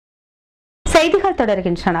செய்திகள்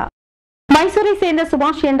தொடர்கின்றன. மைசூரை சேர்ந்த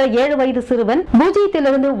சுபாஷ் என்ற 7 வயது சிறுவன்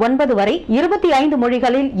 0 - 9 வரை 25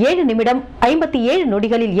 மொழிகளில் 7 நிமிடம் 57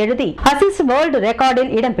 நொடிகளில் எழுதி அசிஸ் வேர்ல்ட்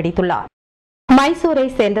ரெக்கார்டில் இடம் பிடித்துள்ளார். மைசூரை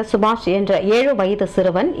சேர்ந்த சுபாஷ் என்ற 7 வயது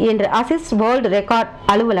சிறுவன் இன்று அசிஸ் வேர்ல்ட் ரெக்கார்ட்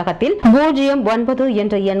அலுவலகத்தில் 09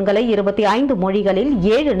 என்ற எண்களை 25 மொழிகளில்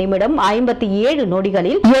 7 நிமிடம் 57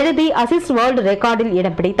 நொடிகளில் எழுதி அசிஸ் வேர்ல்ட் ரெக்கார்டில்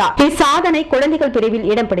இடம் பிடித்தார். இச்சாதனை குழந்தைகள் பிரிவில்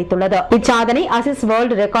இடம் பிடித்துள்ளது. இச்சாதனை அசிஸ்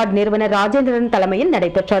வேர்ல்ட் ரெக்கார்ட் நிறுவனர் ராஜேந்திரன் தலைமையில்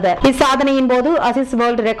நடைபெற்றது. இச்சாதனையின் போது அசிஸ்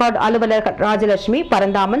வேர்ல்ட் ரெக்கார்ட் அலுவலர் ராஜலட்சுமி,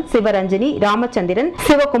 பரந்தாமன், சிவரஞ்சினி, ராமச்சந்திரன்,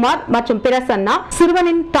 சிவகுமார் மற்றும் பிரசன்னா,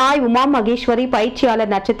 சிறுவனின் தாய் உமா மகேஸ்வரி,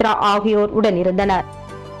 பயிற்சியாளர் நட்சத்திரா ஆகியோர் உடன் இருந்தனர்.